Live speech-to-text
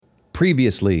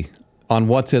Previously on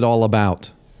What's It All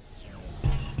About?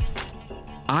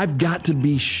 I've got to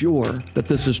be sure that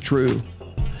this is true.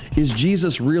 Is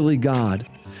Jesus really God?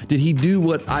 Did he do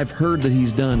what I've heard that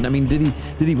he's done? I mean, did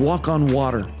he walk on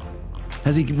water?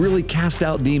 Has he really cast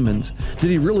out demons?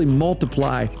 Did he really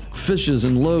multiply fishes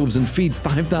and loaves and feed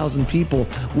 5,000 people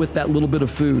with that little bit of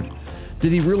food?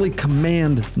 Did he really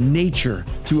command nature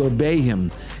to obey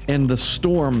him and the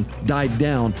storm died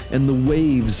down and the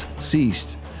waves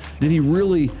ceased? Did he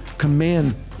really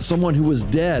command someone who was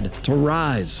dead to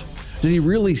rise? Did he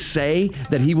really say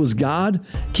that he was God?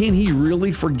 Can he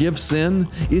really forgive sin?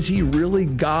 Is he really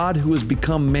God who has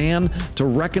become man to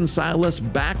reconcile us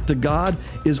back to God?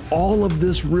 Is all of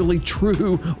this really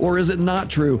true or is it not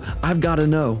true? I've got to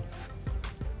know.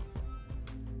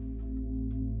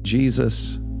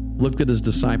 Jesus looked at his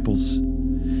disciples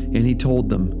and he told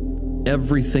them,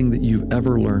 everything that you've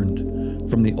ever learned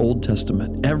from the Old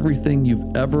Testament, everything you've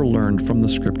ever learned from the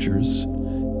scriptures,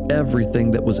 everything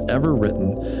that was ever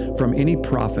written from any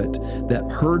prophet that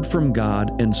heard from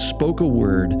God and spoke a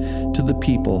word to the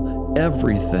people,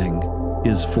 everything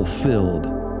is fulfilled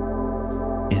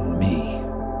in me.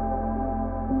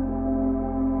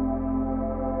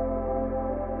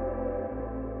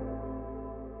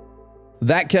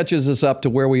 That catches us up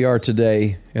to where we are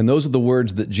today, and those are the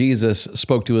words that Jesus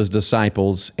spoke to his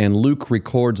disciples, and Luke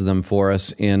records them for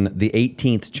us in the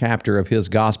 18th chapter of his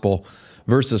gospel,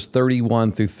 verses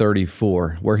 31 through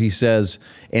 34, where he says,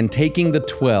 "And taking the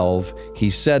 12,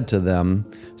 he said to them,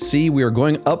 'See, we are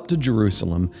going up to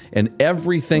Jerusalem, and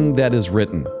everything that is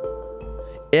written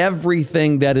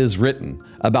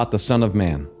about the Son of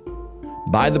Man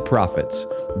by the prophets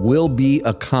will be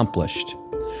accomplished.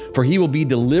 For he will be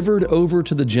delivered over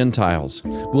to the Gentiles,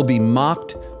 will be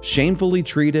mocked, shamefully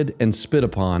treated, and spit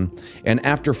upon, and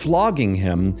after flogging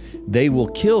him, they will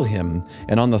kill him,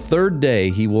 and on the third day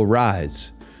he will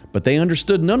rise.' But they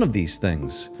understood none of these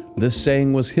things. This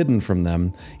saying was hidden from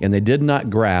them, and they did not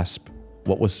grasp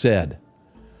what was said."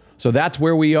 So that's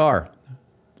where we are.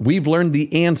 We've learned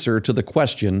the answer to the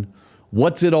question,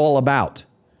 what's it all about?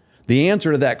 The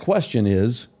answer to that question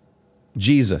is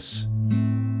Jesus.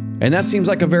 And that seems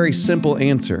like a very simple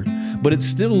answer, but it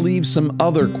still leaves some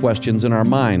other questions in our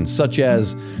minds, such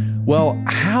as, well,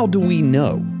 how do we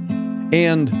know?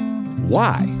 And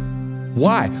why?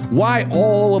 Why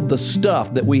all of the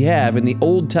stuff that we have in the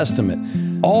Old Testament,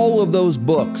 all of those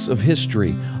books of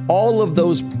history, all of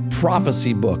those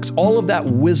prophecy books, all of that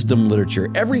wisdom literature,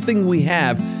 everything we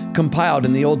have compiled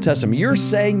in the Old Testament? You're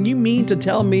saying, you mean to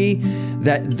tell me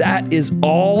that that is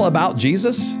all about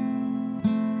Jesus?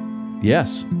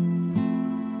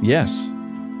 Yes,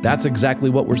 that's exactly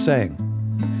what we're saying.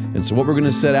 And so what we're going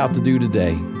to set out to do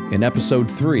today in episode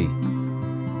 3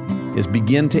 is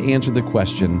begin to answer the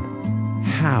question,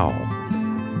 how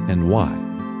and why?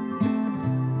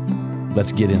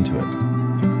 Let's get into it.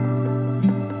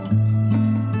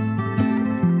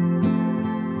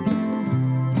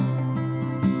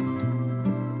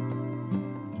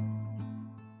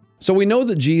 So we know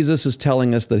that Jesus is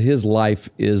telling us that his life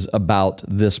is about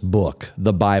this book,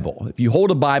 the Bible. If you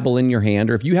hold a Bible in your hand,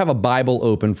 or if you have a Bible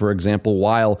open, for example,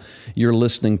 while you're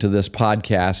listening to this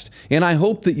podcast, and I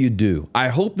hope that you do, I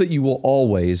hope that you will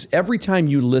always, every time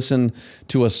you listen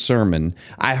to a sermon,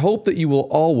 I hope that you will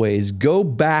always go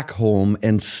back home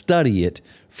and study it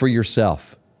for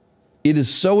yourself. It is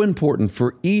so important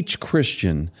for each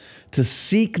Christian to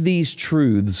seek these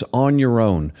truths on your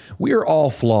own. We are all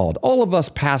flawed. All of us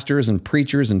pastors and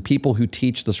preachers and people who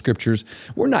teach the scriptures,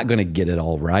 we're not going to get it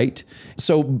all right.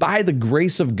 So by the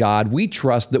grace of God, we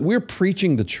trust that we're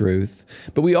preaching the truth,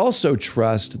 but we also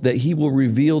trust that he will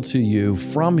reveal to you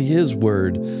from his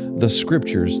word, the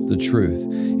scriptures, the truth.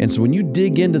 And so when you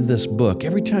dig into this book,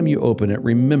 every time you open it,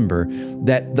 remember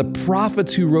that the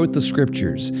prophets who wrote the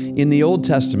scriptures in the Old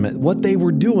Testament, what they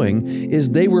were doing is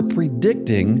they were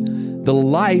predicting the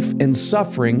life and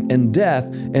suffering and death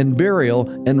and burial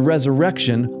and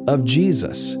resurrection of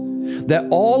Jesus. That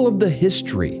all of the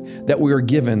history that we are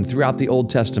given throughout the Old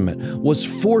Testament was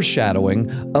foreshadowing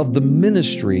of the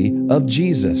ministry of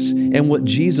Jesus and what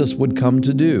Jesus would come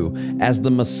to do as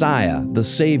the Messiah, the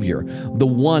Savior, the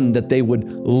one that they would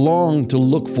long to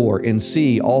look for and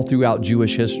see all throughout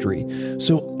Jewish history.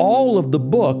 So all of the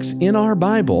books in our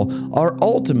Bible are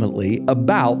ultimately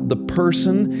about the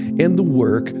person and the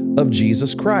work of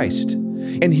Jesus Christ.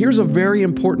 And here's a very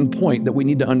important point that we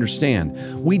need to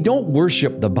understand. We don't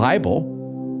worship the Bible,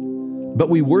 but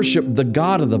we worship the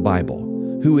God of the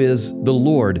Bible, who is the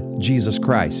Lord Jesus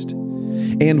Christ.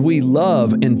 And we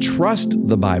love and trust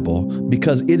the Bible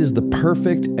because it is the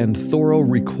perfect and thorough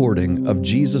recording of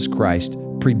Jesus Christ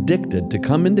predicted to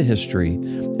come into history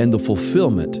and the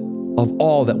fulfillment of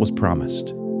all that was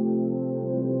promised.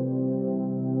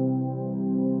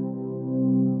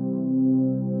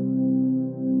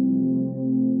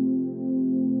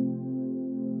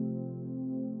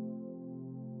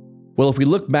 Well, if we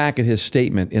look back at his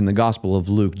statement in the Gospel of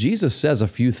Luke, Jesus says a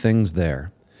few things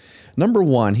there. Number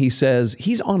one, he says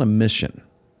he's on a mission.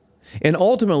 And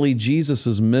ultimately,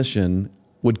 Jesus' mission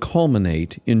would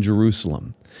culminate in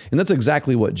Jerusalem. And that's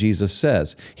exactly what Jesus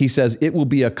says. He says, it will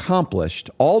be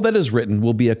accomplished. All that is written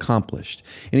will be accomplished.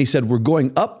 And he said, we're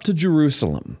going up to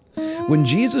Jerusalem. When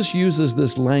Jesus uses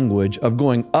this language of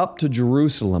going up to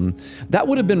Jerusalem, that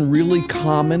would have been really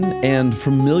common and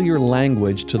familiar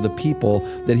language to the people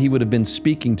that he would have been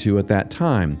speaking to at that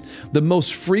time. The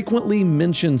most frequently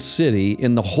mentioned city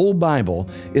in the whole Bible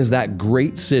is that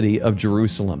great city of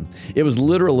Jerusalem. It was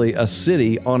literally a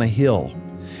city on a hill.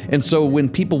 And so when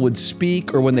people would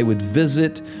speak or when they would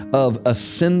visit of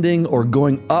ascending or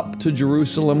going up to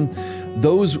Jerusalem,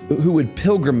 those who would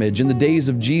pilgrimage in the days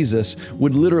of Jesus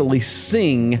would literally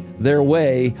sing their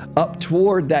way up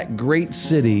toward that great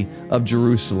city of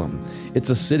Jerusalem. It's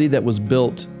a city that was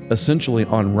built essentially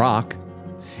on rock,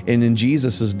 and in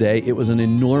Jesus' day, it was an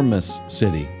enormous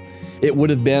city. It would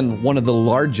have been one of the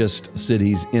largest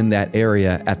cities in that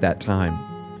area at that time.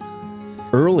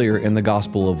 Earlier in the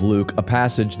Gospel of Luke, a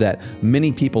passage that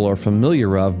many people are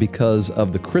familiar of because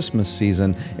of the Christmas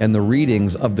season and the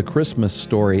readings of the Christmas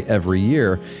story every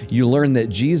year, you learn that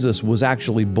Jesus was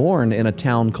actually born in a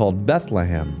town called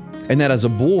Bethlehem. And that as a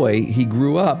boy, he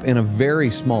grew up in a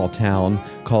very small town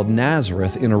called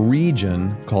Nazareth in a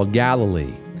region called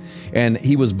Galilee. And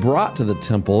he was brought to the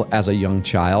temple as a young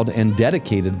child and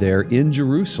dedicated there in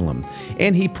Jerusalem.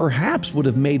 And he perhaps would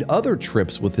have made other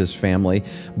trips with his family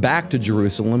back to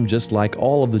Jerusalem, just like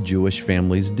all of the Jewish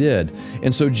families did.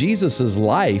 And so Jesus'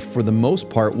 life, for the most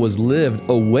part, was lived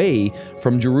away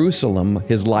from Jerusalem,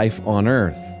 his life on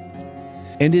earth.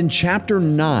 And in chapter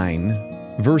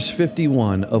 9, verse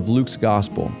 51 of Luke's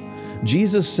Gospel,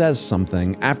 Jesus says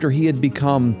something after he had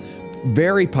become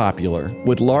very popular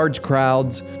with large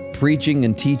crowds, preaching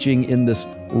and teaching in this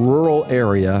rural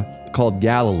area called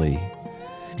Galilee.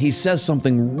 He says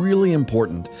something really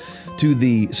important to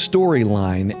the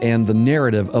storyline and the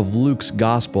narrative of Luke's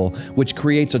gospel, which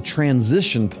creates a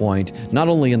transition point, not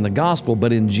only in the gospel,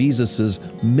 but in Jesus'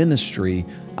 ministry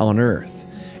on earth.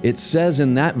 It says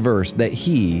in that verse that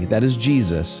he, that is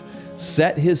Jesus,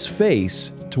 set his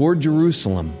face toward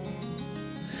Jerusalem.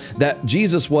 That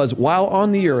Jesus was, while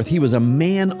on the earth, he was a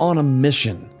man on a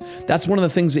mission. That's one of the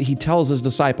things that he tells his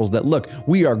disciples, that look,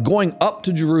 we are going up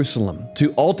to Jerusalem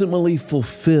to ultimately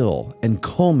fulfill and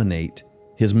culminate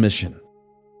his mission.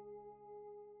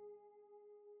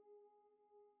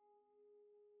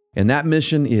 And that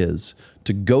mission is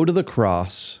to go to the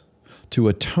cross, to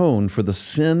atone for the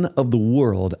sin of the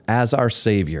world as our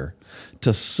Savior,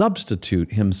 to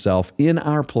substitute himself in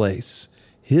our place,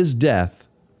 his death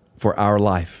for our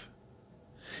life.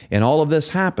 And all of this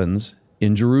happens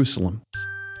in Jerusalem.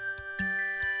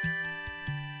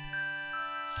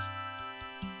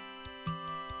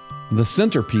 The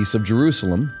centerpiece of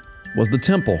Jerusalem was the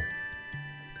temple.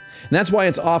 And that's why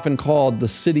it's often called the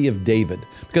city of David,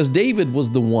 because David was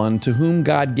the one to whom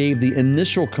God gave the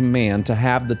initial command to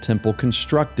have the temple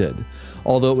constructed,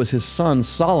 although it was his son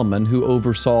Solomon who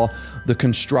oversaw the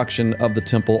construction of the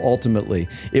temple ultimately.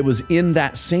 It was in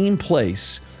that same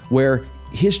place where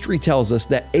history tells us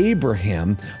that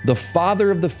Abraham, the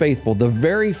father of the faithful, the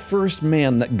very first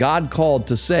man that God called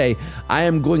to say, I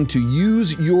am going to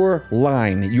use your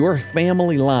line, your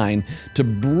family line, to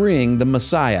bring the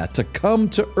Messiah, to come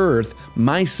to earth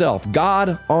myself,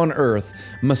 God on earth,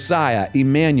 Messiah,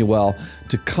 Emmanuel,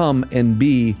 to come and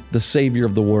be the Savior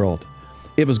of the world.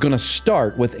 It was going to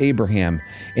start with Abraham,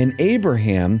 and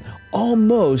Abraham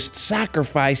almost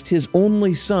sacrificed his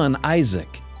only son,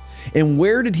 Isaac. And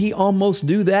where did he almost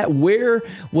do that? Where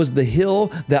was the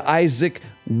hill that Isaac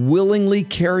willingly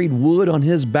carried wood on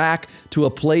his back to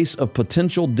a place of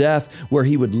potential death where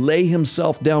he would lay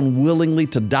himself down willingly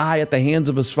to die at the hands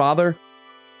of his father?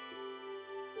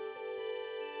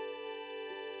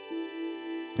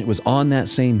 It was on that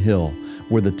same hill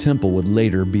where the temple would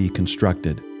later be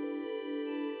constructed.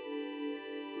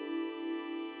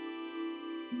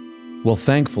 Well,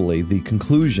 thankfully, the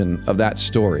conclusion of that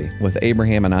story with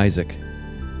Abraham and Isaac,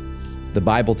 the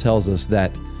Bible tells us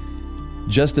that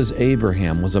just as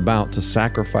Abraham was about to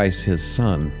sacrifice his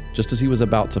son, just as he was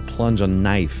about to plunge a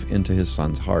knife into his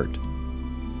son's heart,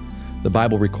 the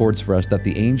Bible records for us that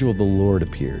the angel of the Lord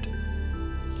appeared.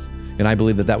 And I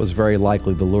believe that that was very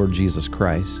likely the Lord Jesus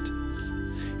Christ.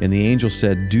 And the angel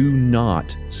said, "Do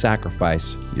not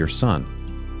sacrifice your son.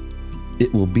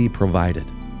 It will be provided."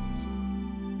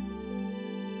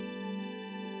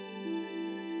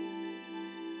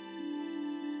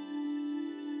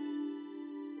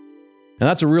 Now,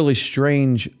 that's a really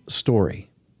strange story,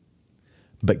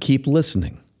 but keep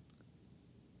listening,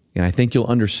 and I think you'll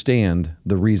understand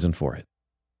the reason for it.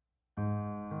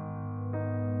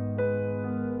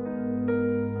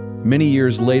 Many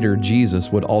years later,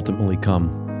 Jesus would ultimately come,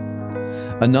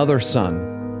 another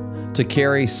son, to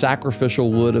carry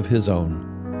sacrificial wood of his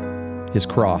own, his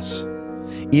cross,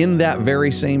 in that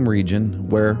very same region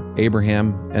where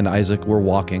Abraham and Isaac were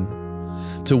walking,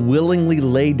 to willingly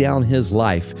lay down his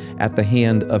life at the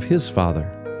hand of his father.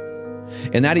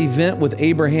 And that event with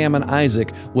Abraham and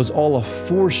Isaac was all a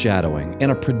foreshadowing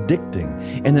and a predicting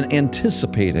and an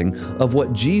anticipating of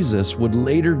what Jesus would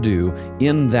later do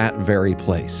in that very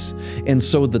place. And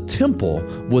so the temple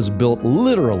was built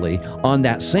literally on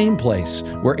that same place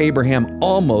where Abraham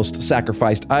almost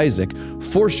sacrificed Isaac,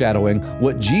 foreshadowing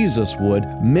what Jesus would,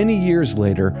 many years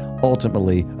later,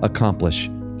 ultimately accomplish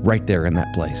right there in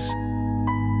that place.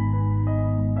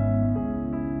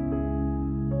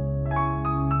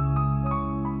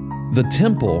 The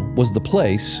temple was the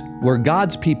place where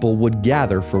God's people would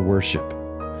gather for worship.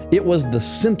 It was the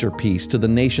centerpiece to the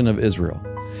nation of Israel.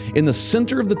 In the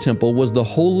center of the temple was the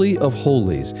Holy of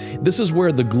Holies. This is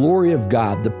where the glory of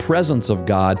God, the presence of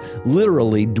God,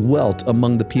 literally dwelt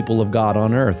among the people of God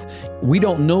on earth. We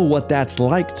don't know what that's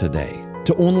like today,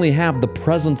 to only have the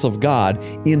presence of God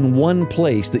in one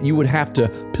place that you would have to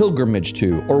pilgrimage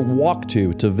to or walk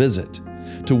to visit,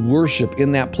 to worship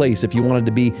in that place if you wanted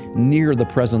to be near the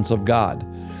presence of God.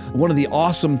 One of the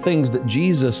awesome things that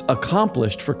Jesus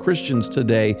accomplished for Christians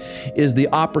today is the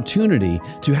opportunity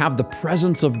to have the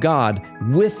presence of God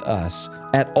with us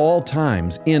at all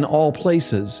times, in all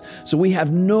places. So we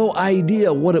have no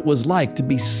idea what it was like to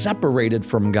be separated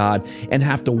from God and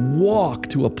have to walk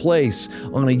to a place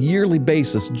on a yearly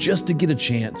basis just to get a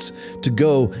chance to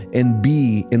go and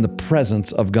be in the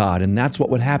presence of God. And that's what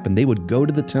would happen. They would go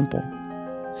to the temple,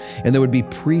 and there would be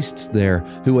priests there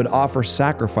who would offer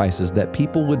sacrifices that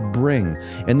people would bring.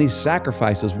 And these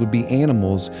sacrifices would be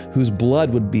animals whose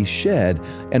blood would be shed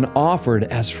and offered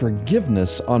as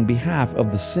forgiveness on behalf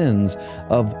of the sins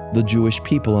of the Jewish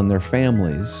people and their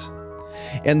families.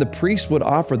 And the priests would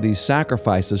offer these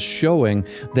sacrifices, showing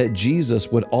that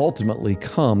Jesus would ultimately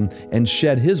come and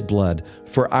shed his blood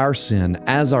for our sin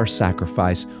as our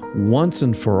sacrifice once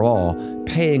and for all,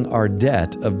 paying our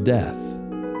debt of death.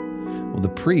 Well, the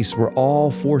priests were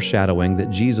all foreshadowing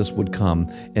that Jesus would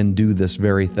come and do this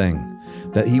very thing,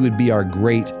 that he would be our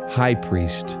great high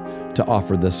priest to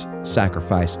offer this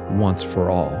sacrifice once for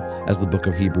all, as the book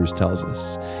of Hebrews tells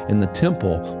us. And the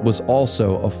temple was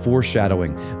also a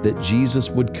foreshadowing that Jesus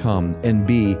would come and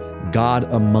be God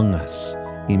among us,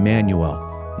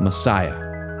 Emmanuel, Messiah.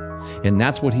 And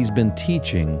that's what he's been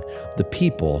teaching the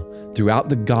people throughout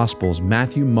the Gospels,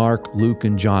 Matthew, Mark, Luke,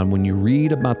 and John. When you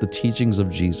read about the teachings of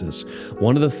Jesus,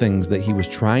 one of the things that he was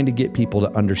trying to get people to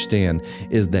understand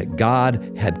is that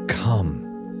God had come.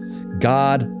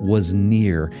 God was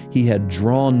near. He had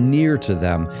drawn near to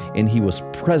them, and he was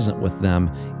present with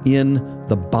them in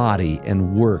the body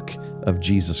and work of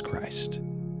Jesus Christ.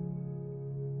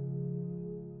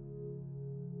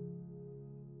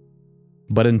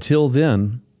 But until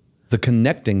then, the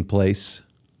connecting place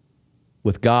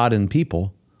with God and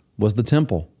people was the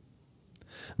temple.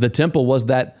 The temple was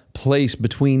that place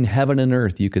between heaven and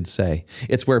earth, you could say.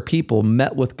 It's where people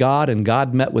met with God and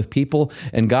God met with people,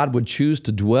 and God would choose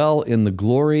to dwell in the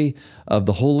glory of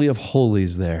the Holy of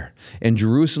Holies there. And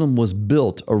Jerusalem was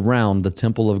built around the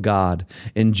temple of God.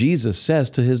 And Jesus says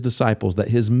to his disciples that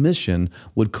his mission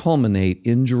would culminate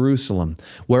in Jerusalem,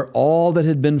 where all that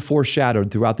had been foreshadowed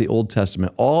throughout the Old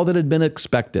Testament, all that had been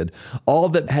expected, all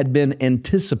that had been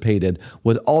anticipated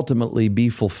would ultimately be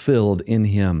fulfilled in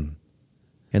him.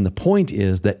 And the point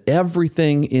is that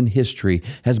everything in history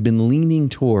has been leaning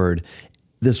toward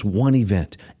this one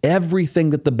event. Everything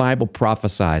that the Bible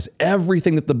prophesies,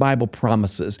 everything that the Bible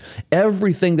promises,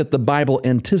 everything that the Bible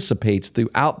anticipates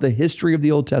throughout the history of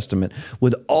the Old Testament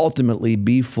would ultimately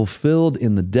be fulfilled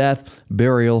in the death,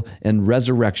 burial, and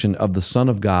resurrection of the Son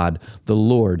of God, the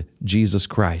Lord Jesus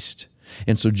Christ.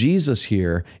 And so Jesus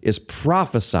here is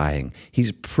prophesying,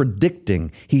 he's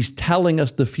predicting, he's telling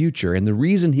us the future. And the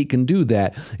reason he can do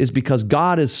that is because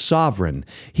God is sovereign.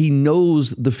 He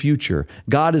knows the future.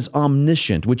 God is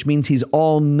omniscient, which means he's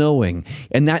all-knowing,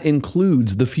 and that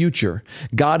includes the future.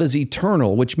 God is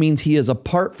eternal, which means he is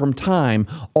apart from time,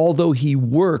 although he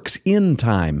works in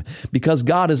time. Because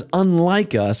God is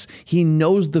unlike us, he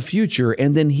knows the future,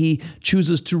 and then he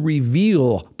chooses to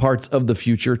reveal parts of the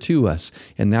future to us.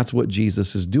 And that's what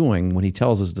Jesus is doing when he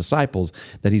tells his disciples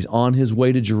that he's on his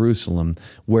way to Jerusalem,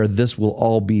 where this will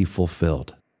all be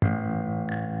fulfilled.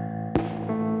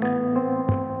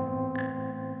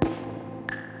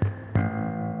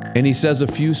 And he says a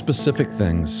few specific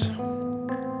things.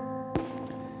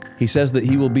 He says that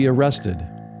he will be arrested.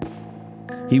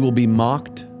 He will be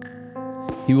mocked.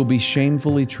 He will be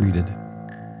shamefully treated.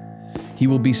 He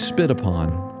will be spit upon,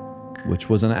 which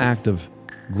was an act of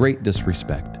great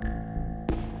disrespect.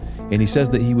 And he says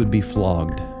that he would be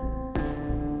flogged.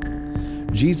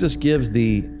 Jesus gives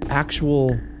the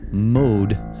actual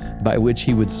mode by which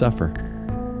he would suffer.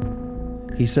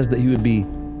 He says that he would be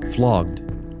flogged.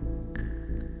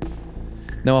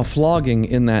 Now, a flogging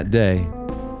in that day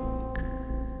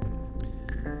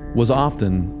was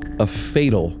often a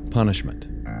fatal punishment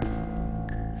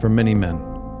for many men.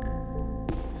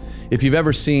 If you've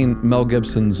ever seen Mel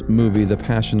Gibson's movie, The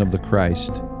Passion of the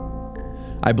Christ,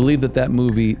 I believe that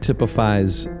movie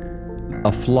typifies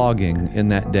a flogging in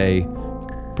that day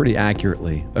pretty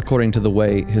accurately, according to the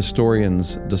way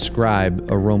historians describe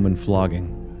a Roman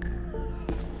flogging.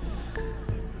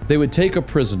 They would take a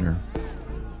prisoner,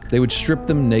 they would strip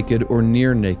them naked or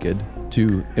near naked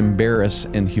to embarrass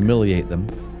and humiliate them,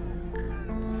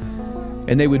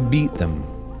 and they would beat them.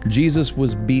 Jesus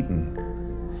was beaten.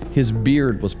 His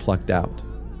beard was plucked out.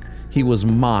 He was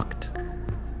mocked.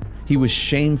 He was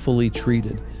shamefully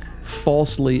treated,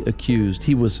 falsely accused.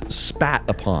 He was spat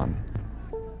upon.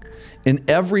 And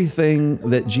everything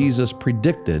that Jesus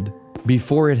predicted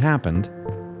before it happened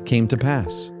came to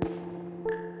pass.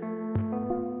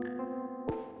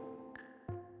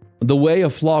 The way a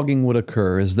flogging would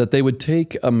occur is that they would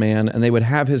take a man and they would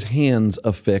have his hands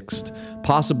affixed,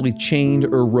 possibly chained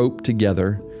or roped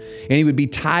together, and he would be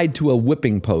tied to a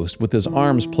whipping post with his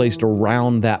arms placed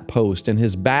around that post, and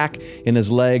his back and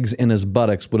his legs and his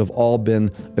buttocks would have all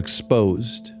been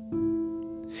exposed.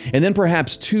 And then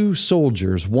perhaps two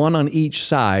soldiers, one on each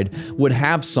side, would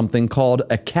have something called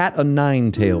a cat o'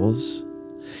 nine tails.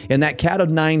 And that cat o'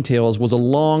 nine tails was a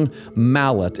long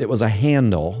mallet. It was a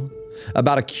handle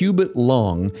about a cubit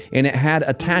long, and it had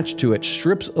attached to it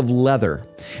strips of leather.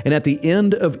 And at the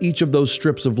end of each of those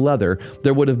strips of leather,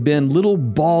 there would have been little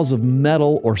balls of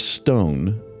metal or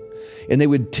stone, and they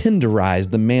would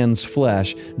tenderize the man's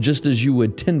flesh just as you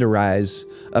would tenderize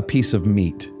a piece of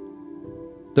meat.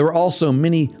 There were also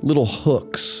many little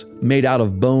hooks made out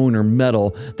of bone or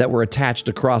metal that were attached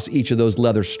across each of those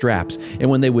leather straps.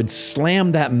 And when they would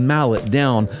slam that mallet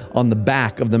down on the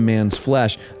back of the man's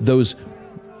flesh, those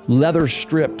leather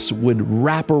strips would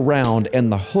wrap around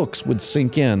and the hooks would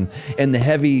sink in, and the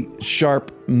heavy,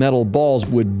 sharp metal balls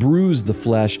would bruise the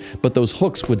flesh, but those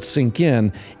hooks would sink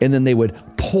in, and then they would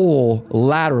pull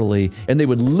laterally, and they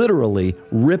would literally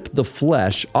rip the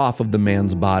flesh off of the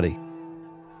man's body.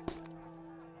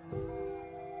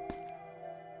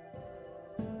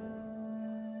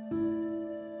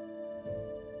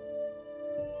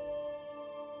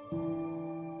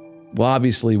 Well,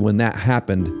 obviously, when that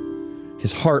happened,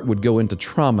 his heart would go into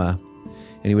trauma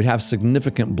and he would have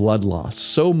significant blood loss,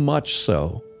 so much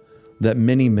so that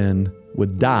many men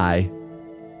would die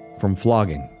from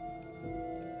flogging.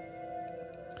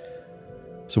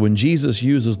 So when Jesus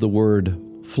uses the word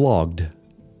flogged,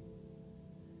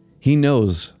 he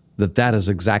knows that that is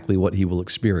exactly what he will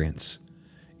experience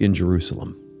in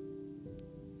Jerusalem.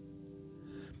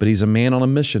 But he's a man on a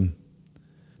mission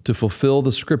to fulfill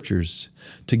the scriptures,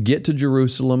 to get to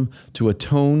Jerusalem, to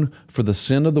atone for the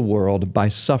sin of the world by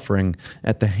suffering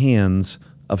at the hands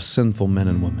of sinful men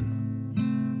and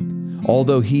women.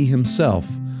 Although he himself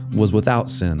was without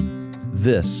sin,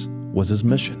 this was his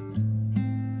mission.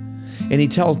 And he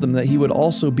tells them that he would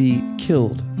also be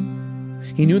killed.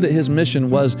 He knew that his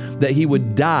mission was that he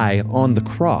would die on the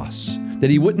cross, that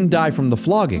he wouldn't die from the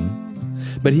flogging,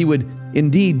 but he would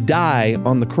indeed die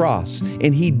on the cross.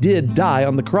 And he did die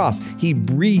on the cross. He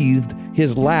breathed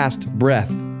his last breath.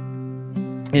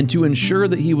 And to ensure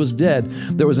that he was dead,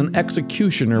 there was an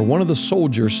executioner, one of the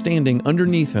soldiers, standing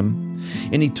underneath him.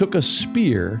 And he took a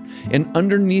spear, and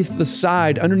underneath the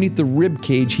side, underneath the rib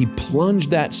cage, he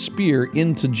plunged that spear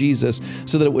into Jesus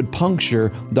so that it would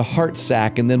puncture the heart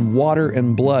sac, and then water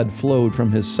and blood flowed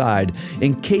from his side.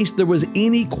 In case there was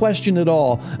any question at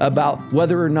all about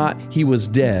whether or not he was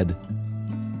dead,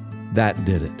 that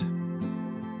did it.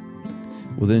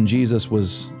 Well, then Jesus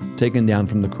was taken down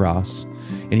from the cross,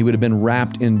 and he would have been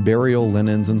wrapped in burial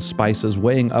linens and spices,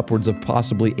 weighing upwards of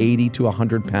possibly 80 to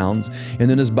 100 pounds. And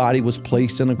then his body was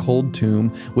placed in a cold tomb,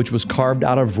 which was carved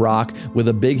out of rock with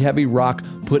a big heavy rock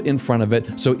put in front of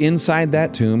it. So inside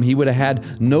that tomb, he would have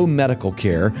had no medical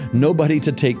care, nobody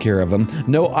to take care of him,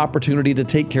 no opportunity to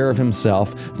take care of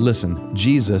himself. Listen,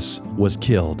 Jesus was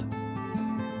killed,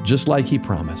 just like he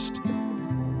promised.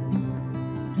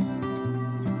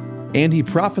 And he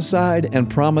prophesied and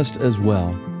promised as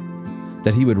well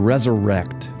that he would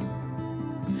resurrect,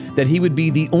 that he would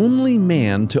be the only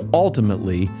man to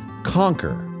ultimately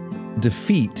conquer,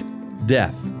 defeat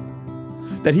death,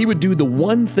 that he would do the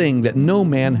one thing that no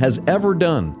man has ever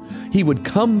done. He would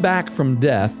come back from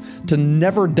death to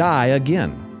never die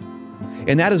again.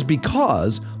 And that is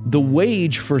because the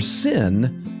wage for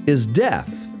sin is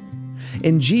death.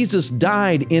 And Jesus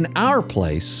died in our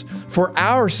place for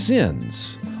our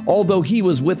sins, although he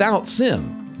was without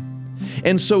sin.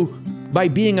 And so by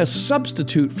being a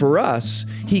substitute for us,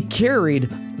 he carried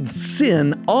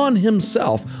sin on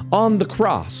himself on the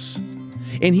cross.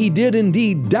 And he did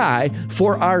indeed die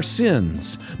for our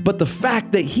sins. But the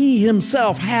fact that he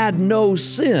himself had no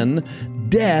sin,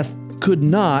 death could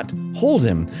not hold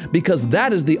him, because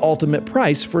that is the ultimate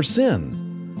price for sin.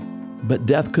 But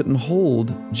death couldn't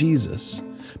hold Jesus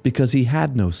because he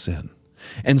had no sin.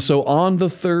 And so on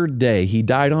the third day, he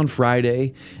died on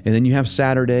Friday, and then you have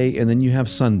Saturday, and then you have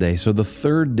Sunday. So the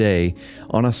third day,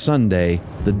 on a Sunday,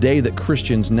 the day that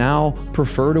Christians now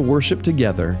prefer to worship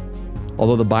together,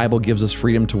 although the Bible gives us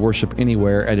freedom to worship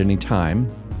anywhere at any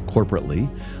time, corporately,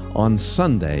 on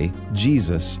Sunday,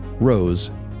 Jesus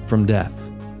rose from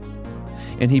death.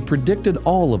 And he predicted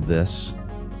all of this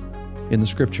in the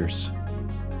Scriptures.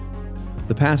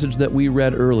 The passage that we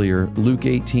read earlier, Luke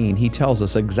 18, he tells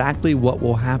us exactly what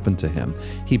will happen to him.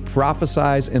 He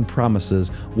prophesies and promises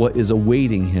what is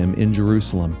awaiting him in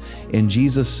Jerusalem. And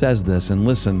Jesus says this, and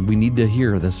listen, we need to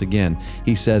hear this again.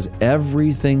 He says,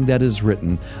 everything that is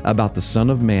written about the Son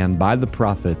of Man by the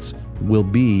prophets will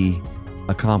be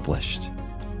accomplished.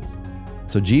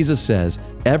 So Jesus says,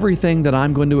 everything that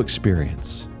I'm going to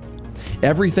experience,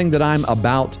 everything that I'm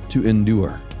about to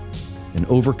endure and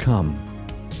overcome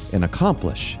and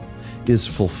accomplish is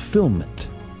fulfillment.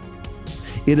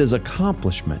 It is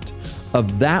accomplishment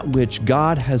of that which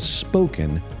God has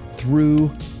spoken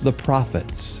through the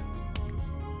prophets.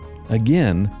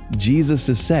 Again, Jesus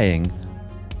is saying,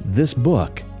 this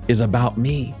book is about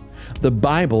me. The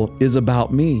Bible is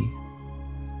about me.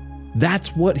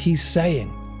 That's what he's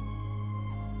saying.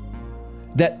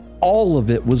 That all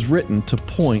of it was written to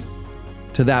point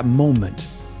to that moment,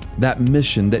 that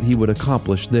mission that he would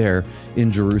accomplish there in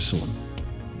Jerusalem.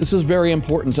 This is very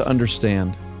important to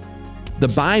understand. The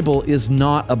Bible is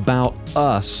not about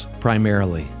us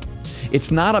primarily. It's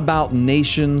not about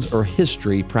nations or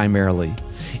history primarily.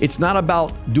 It's not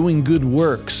about doing good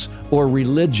works or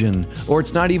religion, or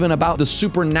it's not even about the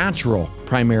supernatural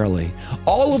primarily.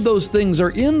 All of those things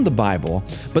are in the Bible,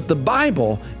 but the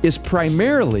Bible is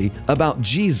primarily about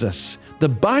Jesus. The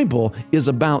Bible is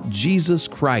about Jesus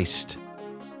Christ.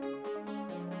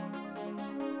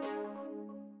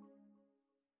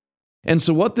 And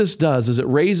so what this does is it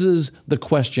raises the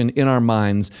question in our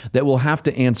minds that we'll have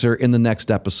to answer in the next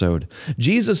episode.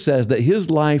 Jesus says that his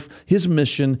life, his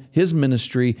mission, his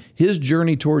ministry, his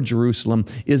journey toward Jerusalem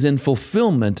is in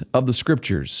fulfillment of the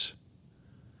Scriptures.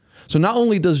 So not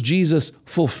only does Jesus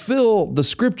fulfill the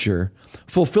Scripture,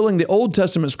 fulfilling the Old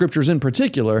Testament Scriptures in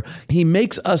particular, he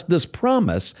makes us this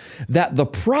promise that the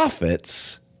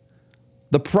prophets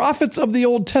of the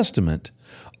Old Testament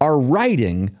are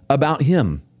writing about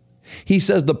him. He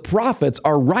says the prophets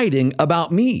are writing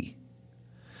about me.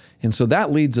 And so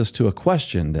that leads us to a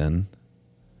question then.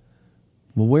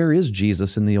 Well, where is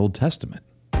Jesus in the Old Testament?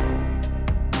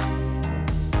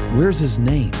 Where's his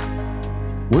name?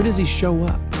 Where does he show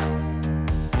up?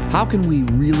 How can we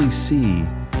really see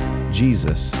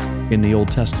Jesus in the Old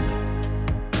Testament?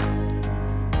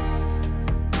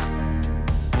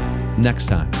 Next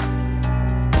time